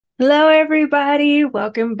Hello, everybody.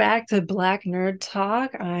 Welcome back to Black Nerd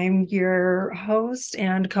Talk. I'm your host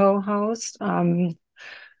and co-host, Fun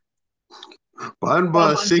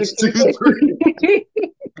Bus 623. 163.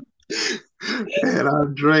 And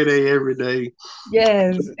I'm Dre Day every day.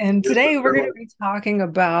 Yes, and Just to today we're feel going to like, be talking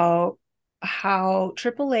about how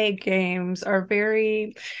AAA games are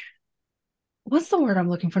very, what's the word I'm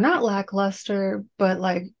looking for? Not lackluster, but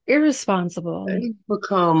like irresponsible. they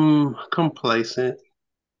become complacent,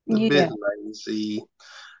 a bit Yeah. lazy,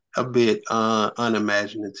 a bit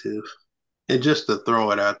unimaginative. And just to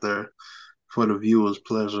throw it out there for the viewers'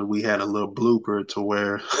 pleasure, we had a little blooper to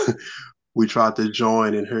where we tried to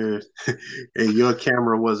join and her and your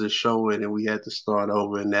camera wasn't showing and we had to start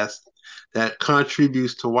over, and that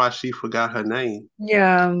contributes to why she forgot her name.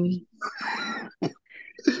 Yeah.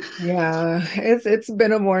 Yeah. It's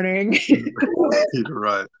been a morning. You're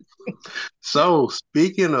right. So,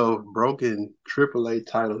 speaking of broken AAA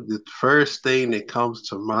titles, the first thing that comes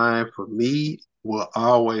to mind for me will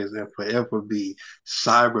always and forever be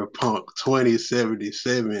Cyberpunk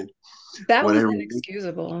 2077, That where was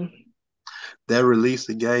inexcusable. they released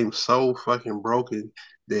the game so fucking broken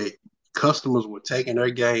that customers were taking their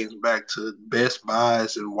games back to Best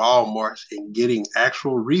Buys and Walmarts and getting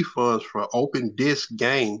actual refunds for open disc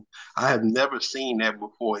game. I have never seen that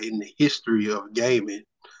before in the history of gaming.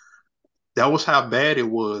 That was how bad it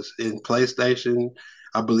was in PlayStation.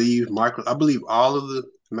 I believe all of the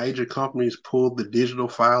major companies pulled the digital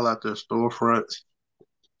file out their storefronts.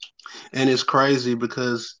 And it's crazy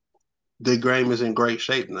because the game is in great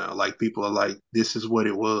shape now. Like people are like, this is what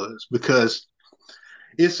it was. Because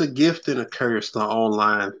it's a gift and a curse, the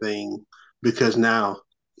online thing. Because now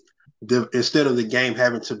instead of the game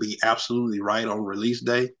having to be absolutely right on release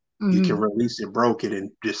day, you can Mhm. release it broken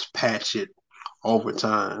and just patch it over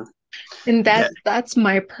time. And That that's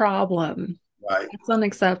my problem. right. It's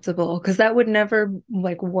unacceptable because that would never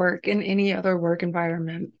like work in any other work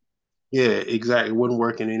environment. Yeah, exactly. It wouldn't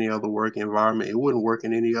work in any other work environment. It wouldn't work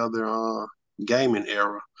in any other gaming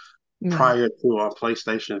era No. prior to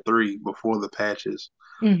PlayStation 3 before the patches.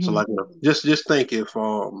 So Hmm. like just think if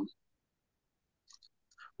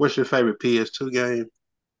what's your favorite PS2 game?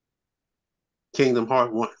 Kingdom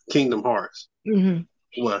Hearts. Hmm.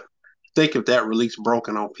 Well, think if that release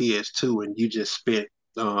broken on PS2 and you just spent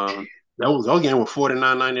um those game was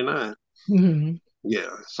 49.99. Hmm.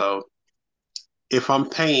 Yeah. So if I'm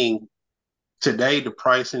paying today the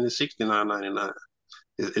pricing is 69.99,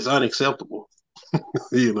 it's unacceptable,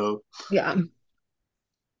 you know. Yeah.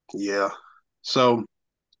 Yeah. So,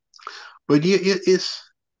 but yeah,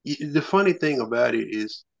 the funny thing about it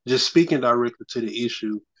is just speaking directly to the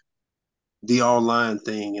issue, the online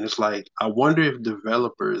thing, and it's like I wonder if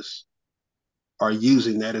developers are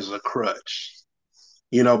using that as a crutch,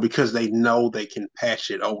 because they know they can patch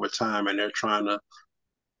it over time, and they're trying to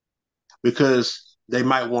because they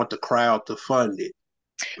might want the crowd to fund it.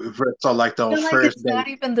 So, like I those feel like first it's day, not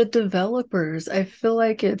even the developers. I feel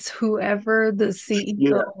like it's whoever the yeah,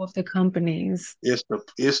 CEO of the companies. it's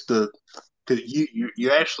the 'cause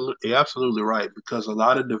you're absolutely right because a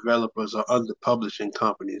lot of developers are under publishing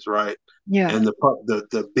companies, right? Yeah. And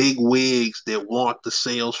the big wigs that want the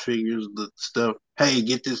sales figures, the stuff. Hey,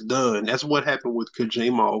 get this done. That's what happened with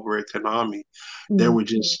Kojima over at Konami. They Mm. were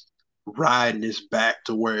just riding this back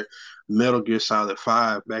to where Metal Gear Solid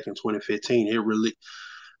 5 back in 2015.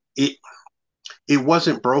 It it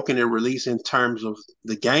wasn't broken in release in terms of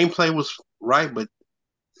the gameplay was right, but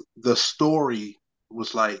the story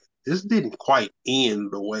was like this didn't quite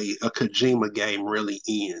end the way a Kojima game really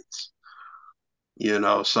ends.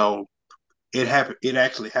 So it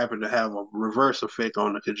actually happened to have a reverse effect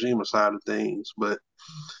on the Kojima side of things. But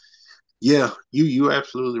yeah, you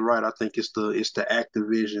absolutely right. I think it's the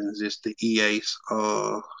Activisions, it's the EA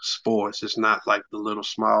sports. It's not like the little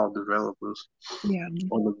small developers Yeah.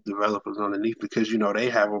 or the developers underneath because they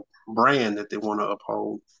have a brand that they want to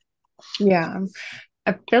uphold. Yeah.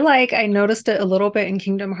 I feel like I noticed it a little bit in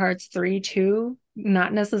Kingdom Hearts 3 too.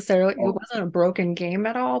 Not necessarily, it Oh, wasn't a broken game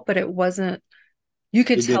at all, but it wasn't, you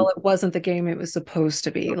could it tell didn't. it wasn't the game it was supposed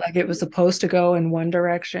to be. Like it was supposed to go in one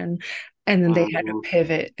direction and then they had to Mhm.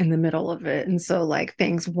 pivot in the middle of it. And so like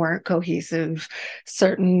things weren't cohesive.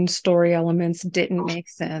 Certain story elements didn't make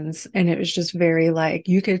sense. And it was just very like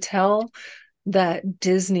you could tell that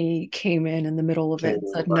Disney came in the middle of it Came and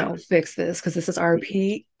in said, like "No, fix this because this is our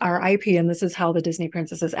IP, and this is how the Disney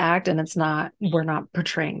princesses act, and it's not. We're not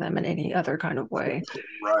portraying them in any other kind of way."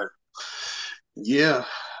 right. Yeah.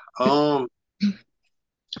 Um,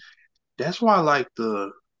 that's why like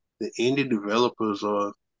the indie developers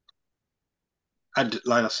are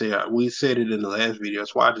like I said, we said it in the last video.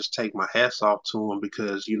 That's why I just take my hats off to them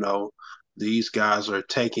because these guys are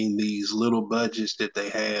taking these little budgets that they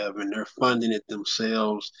have and they're funding it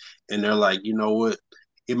themselves, and they're like, you know what?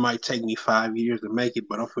 It might take me 5 years to make it,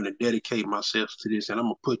 but I'm going to dedicate myself to this, and I'm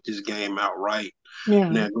gonna put this game out right. Yeah.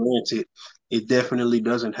 Now, granted, it definitely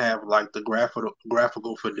doesn't have like the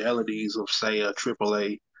graphical fidelities of say a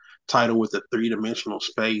AAA title with a three-dimensional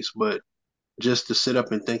space, but just to sit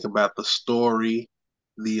up and think about the story,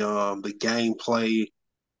 the gameplay,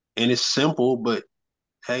 and it's simple, but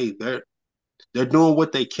hey, they're doing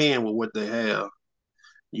what they can with what they have.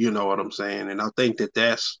 You know what I'm saying? And I think that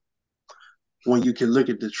that's when you can look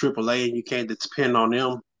at the AAA and you can't depend on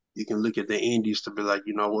them. You can look at the indies to be like,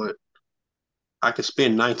 you know what? I can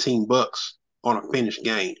spend $19 on a finished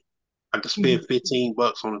game. I can Mhm. spend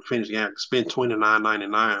 $15 on a finished game. I can spend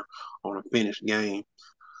 $29.99 on a finished game.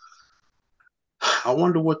 I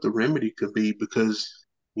wonder what the remedy could be because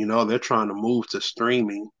they're trying to move to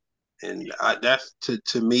streaming, and that's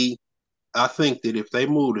to me. I think that if they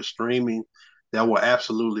move to streaming, that will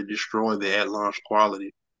absolutely destroy the at launch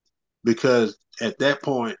quality because at that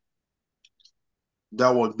point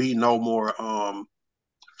there will be no more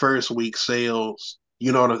first week sales.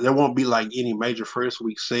 There won't be like any major first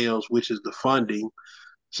week sales, which is the funding.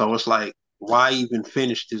 So it's like, why even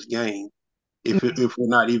finish this game if we're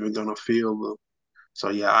not even gonna feel the. So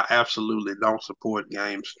yeah, I absolutely don't support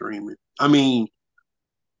game streaming. I mean,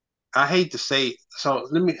 I hate to say. So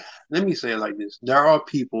let me say it like this: there are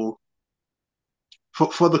people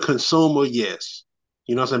for the consumer, yes,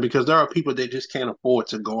 you know what I'm saying, because there are people that just can't afford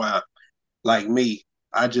to go out. Like me,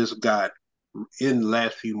 I just got in the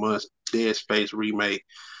last few months Dead Space remake,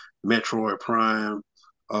 Metroid Prime.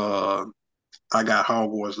 Uh, I got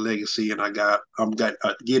Hogwarts Legacy, and I'm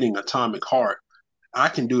getting Atomic Heart. I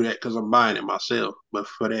can do that because I'm buying it myself. But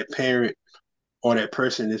for that parent or that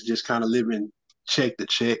person that's just kind of living check to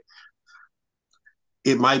check,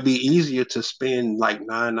 it might be easier to spend like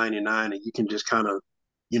 $9.99 and you can just kind of,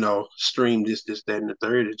 stream this, that, and the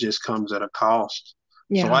third. It just comes at a cost.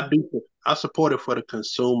 So Yeah. I support it for the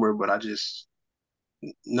consumer, but I just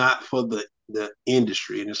not for the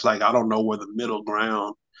industry. And it's like I don't know where the middle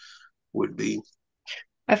ground would be.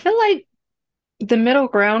 I feel like the middle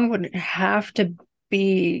ground would have to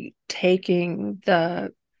be taking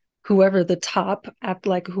the whoever the top at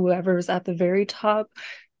like whoever's at the very top,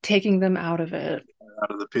 taking them out of it.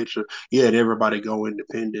 Out of the picture. Yeah, and everybody go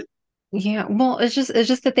independent. Yeah, well, it's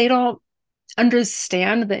just that they don't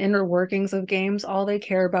understand the inner workings of games. All they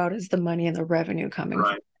care about is the money and the revenue coming from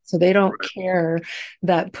Right, it. So they don't right. care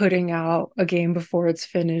that putting out a game before it's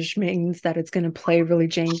finished means that it's going to play really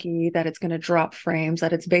janky, that it's going to drop frames,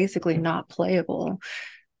 that it's basically not playable.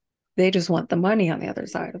 They just want the money on the other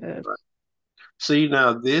side of it. Right. See,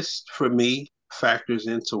 now this for me factors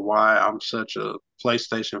into why I'm such a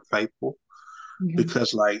PlayStation faithful Mhm.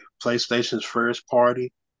 because like PlayStation's first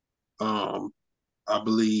party, um, I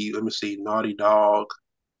believe, let me see, Naughty Dog,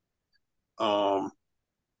 um,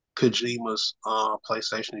 Kojima's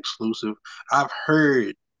PlayStation exclusive. I've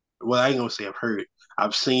heard, well, I ain't gonna say I've heard.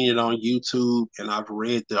 I've seen it on YouTube and I've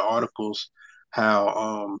read the articles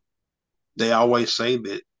how they always say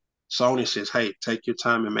that Sony says, "Hey, take your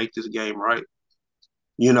time and make this game right,"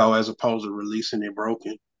 as opposed to releasing it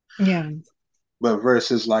broken. Yeah, But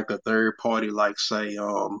versus like a third party, like say,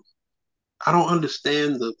 I don't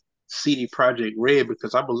understand the CD Project Red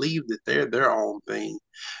because I believe that they're their own thing.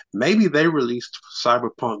 Maybe they released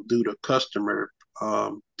Cyberpunk due to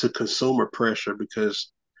to consumer pressure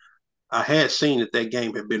because I had seen that that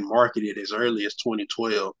game had been marketed as early as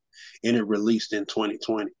 2012 and it released in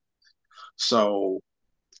 2020. So,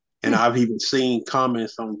 and hmm. I've even seen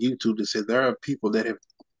comments on YouTube that said there are people that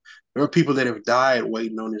have died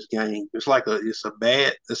waiting on this game.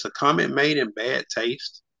 It's a comment made in bad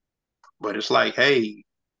taste, but it's like, hey,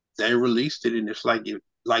 they released it and it's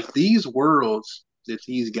like these worlds that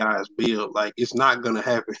these guys build, like it's not gonna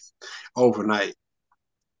happen overnight.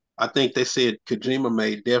 I think they said Kojima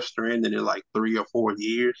made Death Stranding in like 3 or 4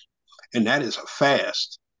 years, and that is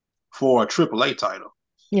fast for a AAA title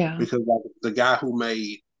Yeah, because like the guy who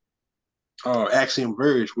made Axiom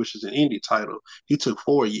Verge, which is an indie title, he took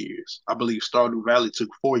 4 years. I believe Stardew Valley took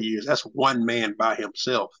 4 years. That's one man by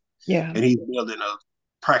himself, yeah, and he's building a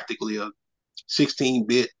practically a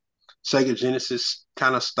 16-bit Sega Genesis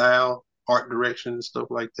kind of style, art direction and stuff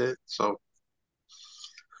like that. So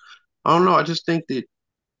I don't know. I just think that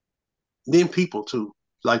then people too,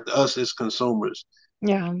 like us as consumers,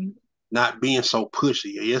 yeah, not being so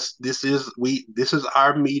pushy. Yes, this is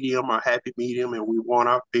our medium, our happy medium, and we want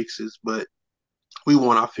our fixes, but we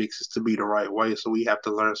want our fixes to be the right way. So we have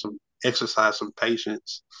to learn some exercise some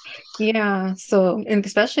patience. Yeah, so and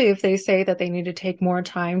especially if they say that they need to take more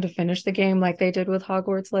time to finish the game like they did with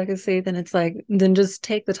Hogwarts Legacy, then it's like then just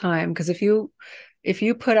take the time because if you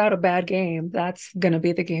put out a bad game, that's going to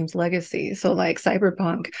be the game's legacy. So like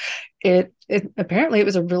Cyberpunk, it apparently it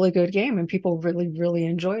was a really good game and people really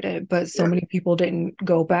enjoyed it, but so Yeah, many people didn't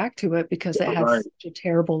go back to it because it had right. such a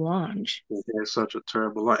terrible launch. It has such a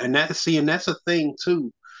terrible line. And that's a thing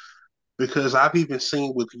too, because I've even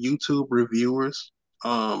seen with YouTube reviewers,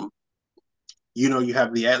 um, you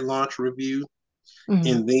have the at launch review,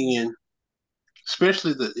 Mhm. and then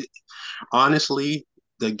especially honestly,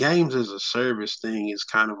 the games as a service thing is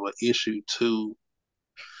kind of an issue too,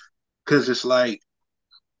 because it's like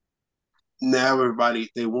now everybody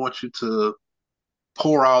they want you to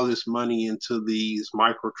pour all this money into these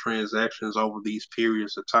microtransactions over these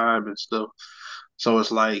periods of time and stuff. So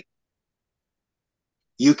it's like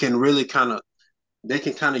you can really kind of they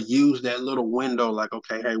can kind of use that little window like,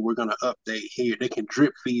 okay, hey, we're gonna update here. They can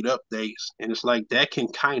drip feed updates, and it's like that can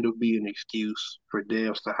kind of be an excuse for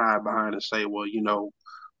devs to hide behind and say, well,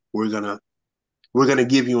 we're gonna we're gonna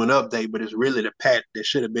give you an update, but it's really the patch that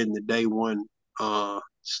should have been the day one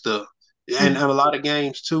stuff. And a lot of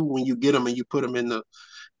games too, when you get them and you put them in the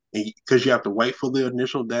because you have to wait for the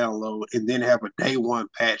initial download and then have a day one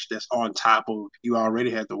patch that's on top of you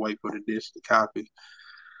already had to wait for the disc to copy.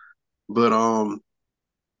 But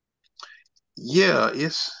yeah,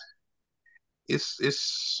 it's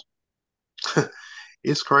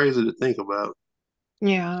it's crazy to think about.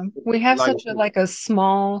 Yeah, we have Like such a like a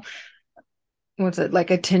small what's it like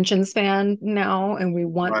attention span now and we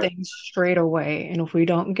want right, things straight away and if we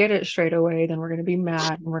don't get it straight away then we're going to be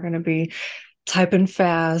mad and we're going to be typing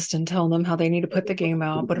fast and telling them how they need to put the game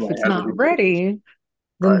out but if right, it's have to not be ready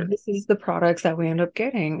right, then this is the products that we end up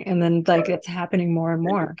getting and then like right. it's happening more and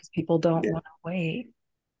more because people don't Yeah, want to wait.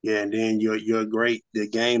 yeah, and then you're great. The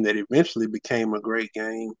game that eventually became a great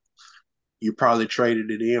game, you probably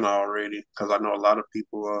traded it in already because I know a lot of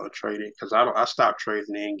people trade it because I stopped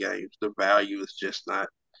trading in games. The value is just not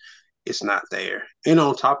it's not there. And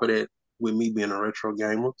on top of that, with me being a retro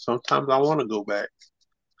gamer, sometimes I want to go back.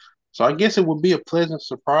 So I guess it would be a pleasant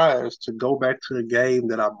surprise to go back to a game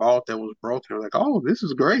that I bought that was broken. Like, oh, this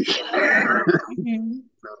is great. Mhm.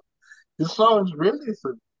 So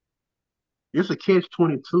it's a catch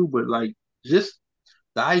 22, but like just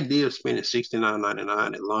the idea of spending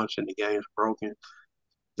 $69.99 at launch and the game's broken,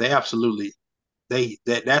 they absolutely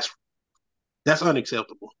that's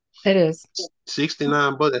unacceptable. It is.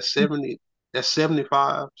 69, but that's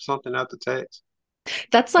 75 something after tax.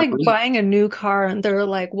 That's I like believe. buying a new car and they're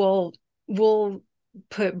like well we'll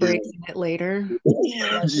put Yeah. brakes in it later.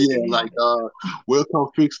 Yeah, like we'll come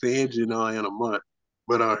fix the engine in a month.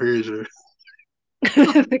 But here's your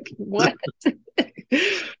Like, what?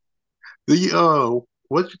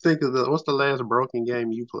 what you think of what's the last broken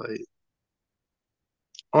game you played?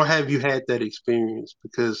 Or have you had that experience?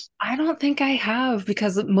 Because I don't think I have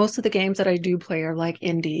because most of the games that I do play are like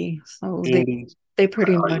indie, so they indies, they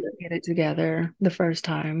pretty oh much yeah, get it together the first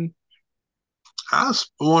time. I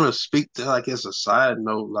want to speak to like as a side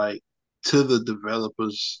note, like to the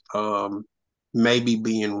developers, maybe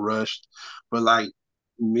being rushed, but like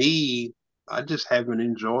me, I just haven't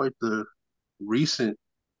enjoyed recent,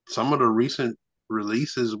 some of the recent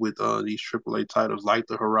releases with these AAA titles like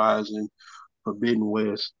the Horizon, Forbidden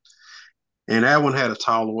West, and that one had a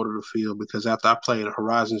tall order to fill because after I played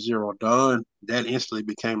Horizon Zero Dawn, that instantly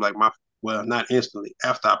became like my well, not instantly.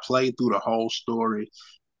 After I played through the whole story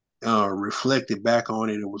reflected back on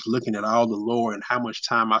it and was looking at all the lore and how much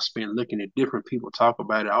time I spent looking at different people talk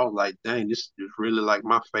about it, I was like, dang, this is really like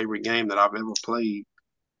my favorite game that I've ever played.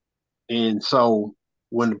 And so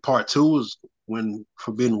when the part two was when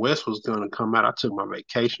Forbidden West was gonna come out, I took my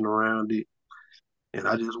vacation around it and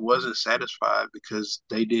I just wasn't satisfied because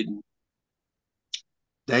they didn't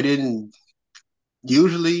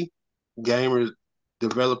usually gamers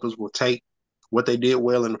developers will take what they did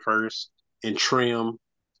well in the first and trim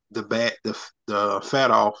the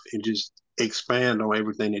fat off and just expand on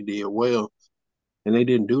everything they did well. And they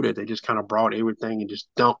didn't do that. They just kind of brought everything and just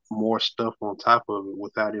dumped more stuff on top of it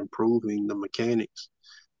without improving the mechanics.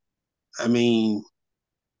 I mean,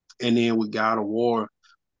 and then with God of War,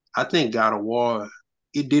 I think God of War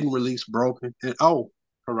it didn't release broken. And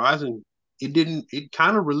Horizon, it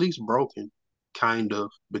kind of released broken, kind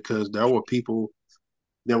of, because there were people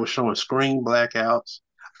that were showing screen blackouts.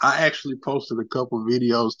 I actually posted a couple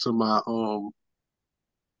videos to my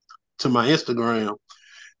Instagram.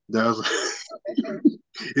 There's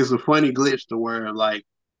it's a funny glitch to where like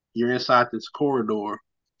you're inside this corridor,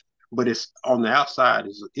 but it's on the outside.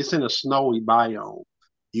 It's in a snowy biome,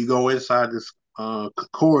 You go inside this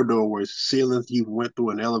corridor where it's ceilings. You went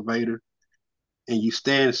through an elevator, and you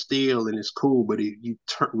stand still, and it's cool. But if you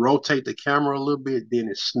rotate the camera a little bit, then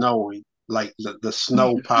it's snowing. Like the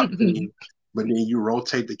snow pops in, but then you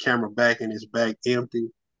rotate the camera back, and it's back empty.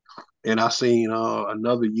 And I seen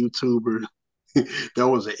another YouTuber. There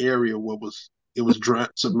was an area where it was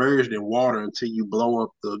submerged in water until you blow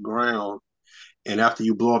up the ground, and after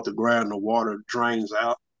you blow up the ground, the water drains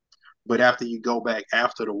out. But after you go back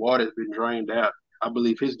after the water's been drained out, I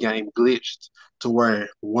believe his game glitched to where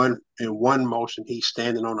one motion he's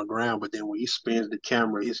standing on the ground, but then when he spins the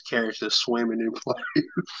camera, his character's swimming in place.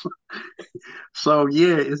 So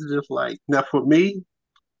yeah, it's just like now for me,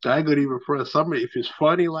 I could even for somebody if it's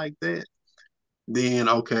funny like that, then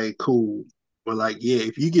okay, cool. But like, yeah,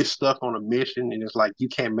 if you get stuck on a mission and it's like you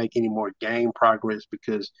can't make any more game progress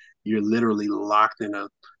because you're literally locked in a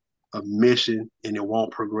mission and it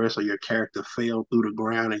won't progress or your character fell through the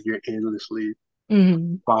ground and you're endlessly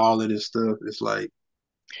Mhm. falling and stuff, it's like,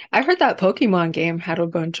 I heard that Pokemon game had a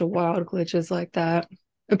bunch of wild glitches like that.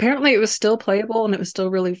 Apparently, it was still playable and it was still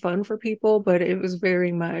really fun for people, but it was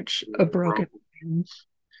very much a bro. broken game.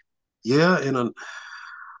 Yeah, and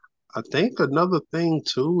I think another thing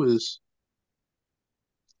too is,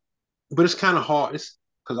 but it's kind of hard. It's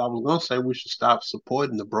because I was gonna say we should stop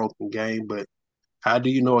supporting the broken game, but how do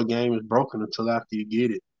you know a game is broken until after you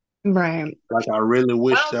get it? Right. Like I really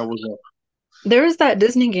wish Well, there was a, there is that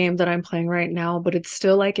Disney game that I'm playing right now, but it's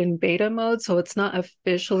still like in beta mode, so it's not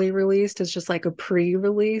officially released. It's just like a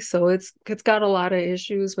pre-release. So it's got a lot of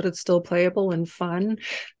issues, but it's still playable and fun.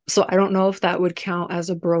 So I don't know if that would count as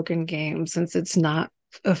a broken game since it's not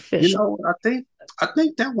you official. know, I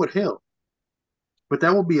think that would help, but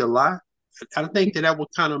that would be a lot. I think that would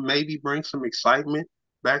kind of maybe bring some excitement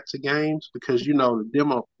back to games because you know the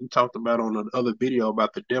demo we talked about on the other video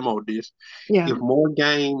about the demo disc. Yeah. If more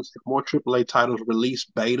games, if more AAA titles release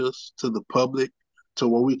betas to the public to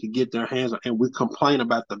where we could get their hands on, and we complain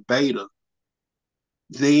about the beta,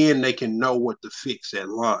 then they can know what to fix at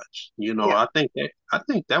launch. You know, Yeah. I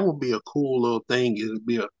think that would be a cool little thing. It would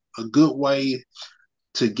be a good way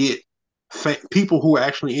to get people who are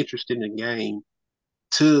actually interested in the game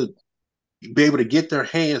to be able to get their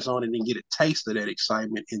hands on it and get a taste of that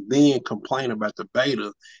excitement and then complain about the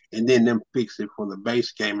beta and then them fix it for the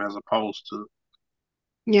base game as opposed to,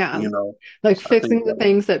 Yeah. you know, Like so I think fixing the that,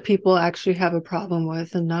 things that people actually have a problem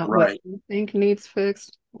with and not what right, you think needs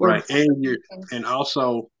fixed or right. don't And need you're, fixed. and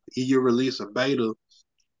also you release a beta,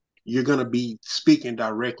 you're going to be speaking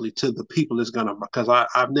directly to the people that's going to, because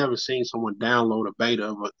I've never seen someone download a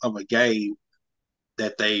beta of a game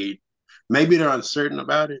that they maybe they're uncertain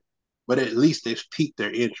about it, but at least they've piqued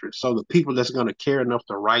their interest. So the people that's going to care enough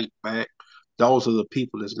to write back, those are the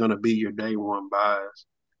people that's going to be your day one buys.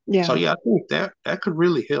 So Yeah. yeah, I think that could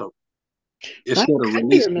really help That instead of could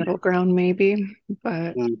be a releasing. middle ground, maybe,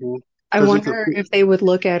 but I Because it could, wonder if they would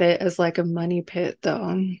look at it as like a money pit,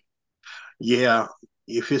 though. yeah,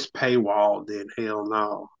 if it's paywall, then hell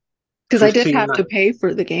no. Because I did 15, have to pay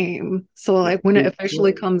for the game. So, yeah, like, when it yeah,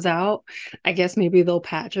 officially comes out, I guess maybe they'll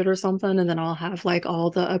patch it or something, and then I'll have like all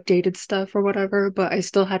the updated stuff or whatever, but I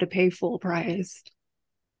still had to pay full price.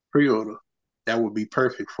 pre-order. That would be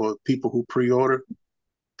perfect for people who pre-order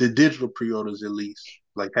the digital pre-orders at least.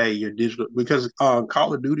 Like, hey, your digital because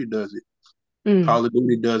Call of Duty does it. Mm, Call of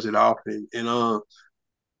Duty does it often, and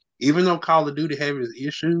even though Call of Duty has its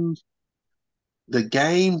issues, the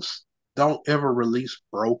games don't ever release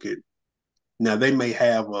broken. Now they may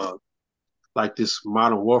have a like this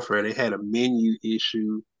Modern Warfare. They had a menu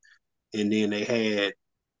issue, and then they had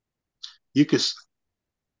you could.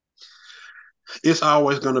 It's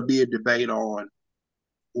always going to be a debate on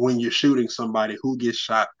when you're shooting somebody who gets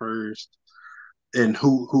shot first and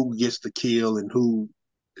who gets the kill and who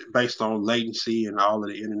based on latency and all of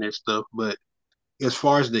the internet stuff. But as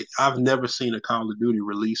far as I've never seen a Call of Duty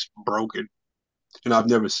release broken. And I've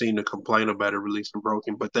never seen a complaint about it releasing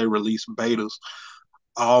broken, but they release betas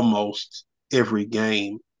almost every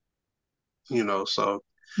game, you know. So,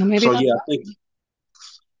 well, maybe so that's yeah, I think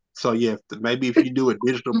so. Yeah, maybe if you do a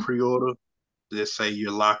digital pre-order, let's say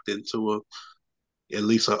you're locked into at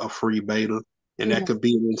least a free beta, and that yeah, could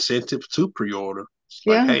be an incentive to pre-order. It's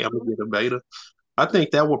like, yeah, hey, I'm gonna get a beta. I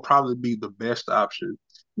think that would probably be the best option,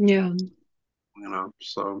 yeah. you know.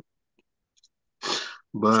 So,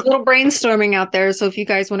 It's a but little brainstorming out there. So if you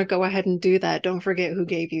guys want to go ahead and do that, don't forget who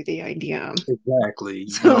gave you the idea. exactly,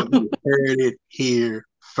 So you heard it here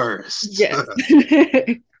first. yes.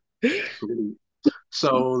 Sweet.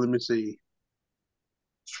 So let me see.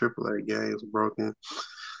 AAA games broken.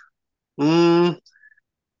 Mm,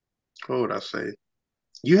 what would I say?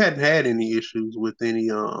 You hadn't had any issues with any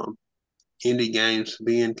indie games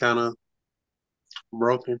being kind of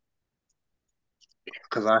broken?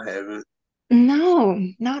 Because I haven't. No,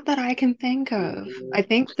 not that I can think of. I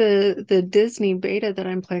think the Disney beta that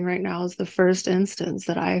I'm playing right now is the first instance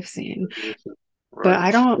that I've seen. But Right.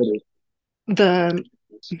 I don't the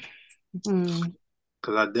hmm,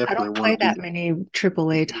 Because I I definitely don't want play to that be. many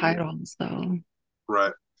AAA titles though.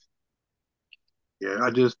 Right. Yeah,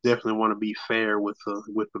 I just definitely want to be fair with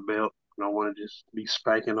the belt. I don't want to just be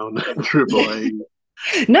spanking on the AAA. You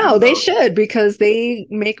No, they know. should because they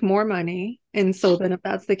make more money. And so then if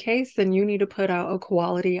that's the case, then you need to put out a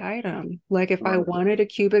quality item. Like if I Right. wanted a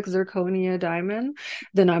cubic zirconia diamond,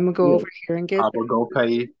 then I'm gonna go Yeah. over here and I get will go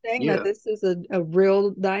pay. saying that Yeah. this is a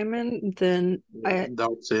real diamond, then I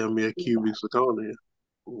Don't sell me a cubic zirconia.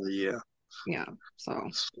 Yeah. yeah. So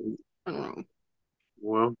I don't know.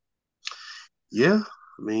 Well, yeah.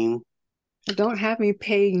 I mean, Don't have me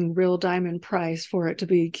paying real diamond price for it to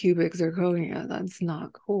be cubic zirconia. That's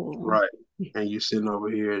not cool. right. And you sitting over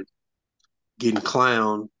here getting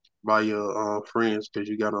clowned by your friends because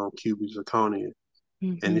you got on cubic zirconia,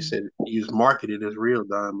 and they Hmm. said you was marketed as real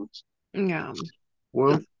diamonds. Yeah,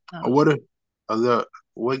 Well, that's not. what are the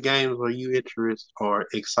what games are you interested or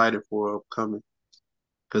excited for upcoming?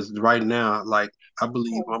 Because right now, like I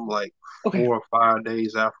believe I'm like Okay. 4 or 5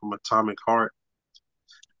 days out from Atomic Heart,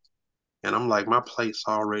 and I'm like my plate's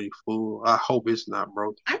already full. I hope it's not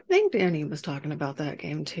broken. I think Danny was talking about that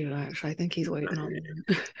game too, actually. I think he's waiting on Man,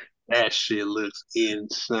 that. that shit looks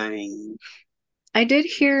insane. I did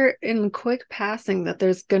hear in quick passing that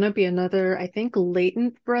there's gonna be another, I think,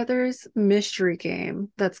 Latent Brothers mystery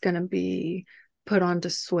game that's gonna be put onto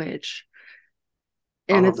Switch.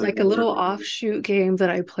 I And don't it's think like a I little ever. offshoot game that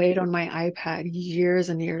I played on my iPad years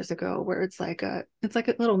and years ago, where it's like a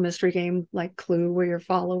little mystery game like Clue, where you're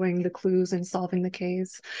following the clues and solving the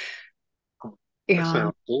case. That And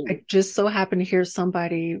sounds cool. I just so happened to hear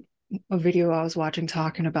somebody a video I was watching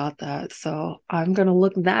talking about that. So I'm gonna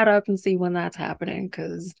look that up and see when that's happening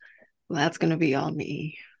because that's gonna be on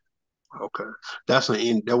me. Okay,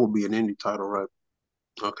 that would be an indie title, right?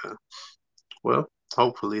 Okay. Well,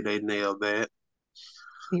 hopefully they nail that.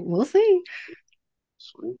 We'll see.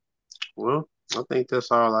 Sweet. Well, I think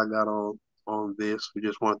that's all I got on this.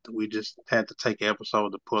 We just had to take an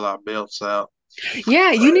episode to pull our belts out.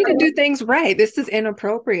 Yeah, you need to do things right. This is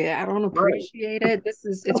inappropriate. I don't Right. appreciate it.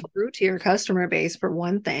 It's rude to your customer base for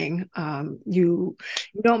one thing. You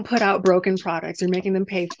don't put out broken products. You're making them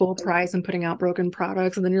pay full price and putting out broken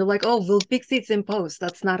products, and then you're like, oh, we'll fix it in post.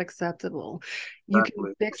 That's not acceptable. You can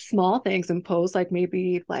Exactly. fix small things in post, like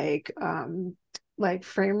maybe like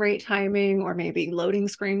frame rate timing or maybe loading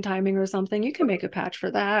screen timing or something. You can make a patch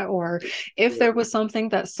for that, or if Yeah. there was something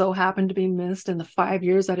that so happened to be missed in the 5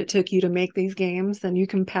 years that it took you to make these games, then you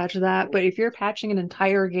can patch that. But if you're patching an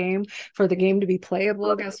entire game for the game to be playable,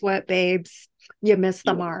 Right. guess what, babes? You missed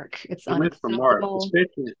the Yeah. mark. It's You missed the mark, unacceptable.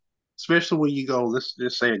 especially when you go. Let's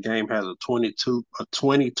just say a game has a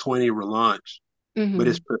 2020 relaunch, but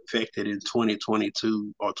it's Hmm. perfected in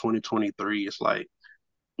 2022 or 2023. It's like,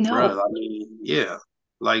 No, bro, I mean, yeah,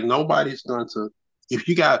 like nobody's going to. If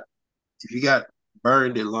you got if you got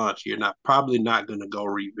burned at launch, you're not probably not going to go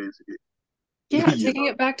revisit it. yeah, You taking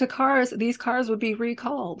know, it back to cars, these cars would be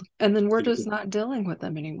recalled, and then we're just not dealing with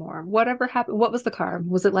them anymore. Whatever happened? What was the car?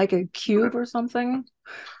 Was it like a cube or something?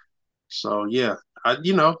 so yeah,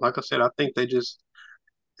 like I said, I think they just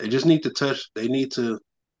need to touch. They need to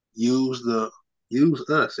use the use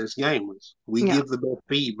us as gamers. We Yeah, give the best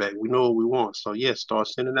feedback. We know what we want. So yeah, start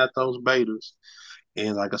sending out those betas.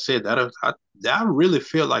 And like I said, I really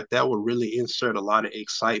feel like that would really insert a lot of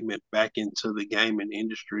excitement back into the gaming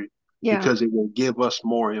industry yeah, because it will give us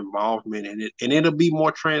more involvement in it, and it'll be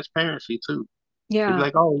more transparency too. It'd be yeah.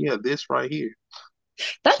 like, oh yeah, this right here.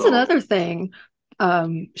 That's So another thing,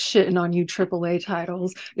 shitting on you AAA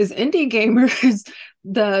titles is indie gamers,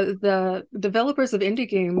 the developers of indie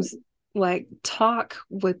games like talk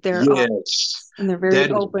with their yes, audience and they're very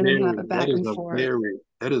open and have a that back is and a forth.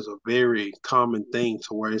 very common thing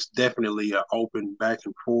to where it's definitely an open back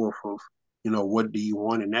and forth of, what do you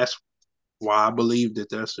want? And that's why I believe that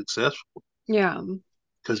they're successful. Yeah.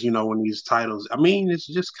 Because, when these titles, I mean, it's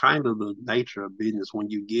just kind of the nature of business when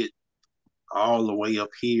you get all the way up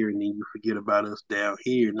here and then you forget about us down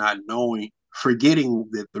here, not knowing, forgetting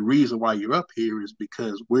that the reason why you're up here is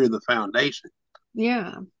because we're the foundation.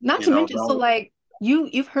 Yeah. Not You to know, mention, so don't, like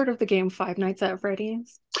you've heard of the game Five Nights at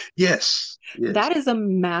Freddy's? yes, yes. That is a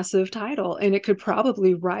massive title and it could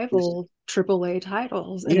probably It's, rival AAA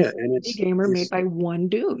titles. And yeah, it's and an indie gamer made it's by one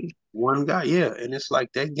dude. one guy, yeah, and it's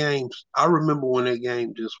like that game. I remember when that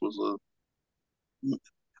game just was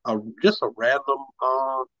just a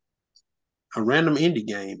random indie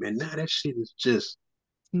game, and now that shit is just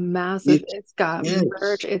Massive. it. It's got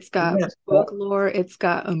merch, Yes, it's got yes, book lore, it's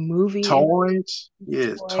got a movie, it's toys.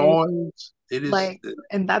 Yes, toys. toys. It is Like,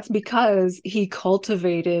 and that's because he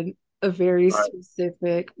cultivated a very right,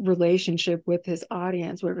 specific relationship with his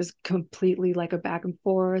audience where it was completely like a back and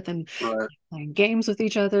forth and right. playing games with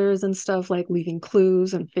each others and stuff, like leaving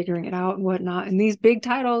clues and figuring it out and whatnot. And these big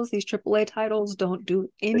titles, these AAA titles, don't do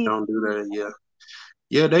They any. don't do that. Yeah,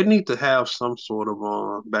 yeah. They need to have some sort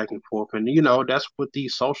of back and forth, and that's what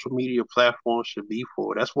these social media platforms should be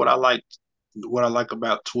for. That's what I like. What I like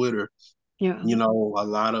about Twitter. Yeah, A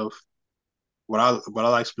lot of what I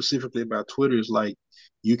like specifically about Twitter is like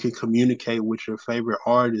you can communicate with your favorite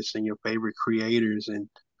artists and your favorite creators and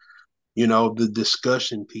the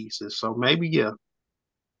discussion pieces. So maybe yeah,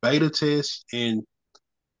 beta test and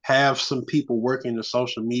have some people working the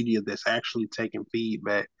social media that's actually taking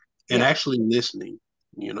feedback and yeah, actually listening,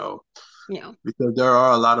 you know, yeah, because there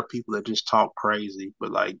are a lot of people that just talk crazy,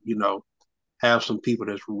 but like, have some people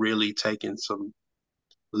that's really taking some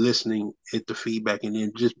listening at the feedback and then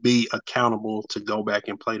just be accountable to go back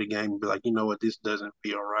and play the game and be like, you know what, this doesn't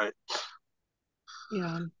feel right.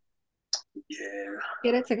 yeah. Yeah,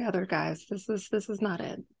 Get it together, guys. This is not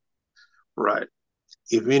it. right.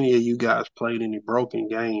 If any of you guys played any broken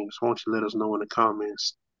games, why don't you let us know in the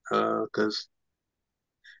comments? Because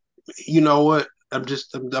you know what, I'm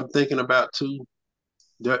thinking about too.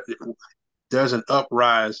 There, there's an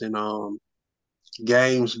uprise in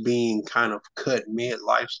games being kind of cut mid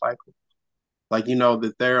life cycle. Like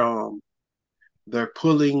that they're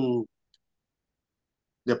pulling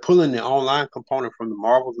they're pulling the online component from the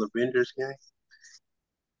Marvel's Avengers game.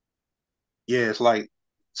 Yeah, it's like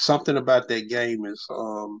something about that game is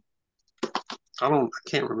I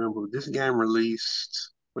can't remember. This game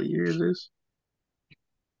released what year is this?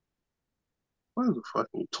 What is the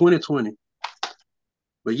fucking 2020?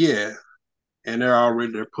 But yeah, and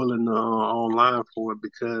they're pulling online for it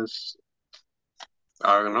because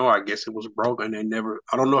I don't know. I guess it was broken. They never.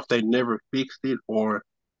 I don't know if they never fixed it or.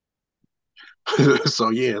 So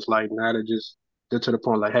yeah, it's like now they're to the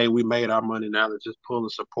point like, hey, we made our money now. Let's just pull the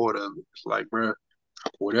support of it. It's like, bro,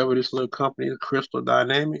 whatever this little company is, Crystal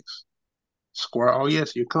Dynamics, Square. Oh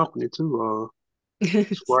yes, your company too.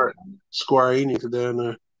 Square Square Enix down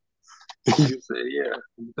there. You said, yeah.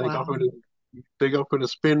 Wow. You think I'm gonna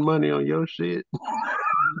spend money on your shit?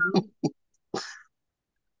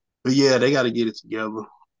 But yeah, they got to get it together.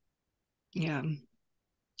 Yeah.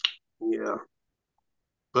 Yeah.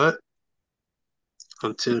 But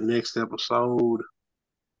until next episode,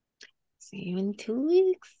 See you in 2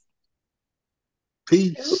 weeks.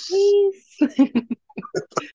 peace. Peace.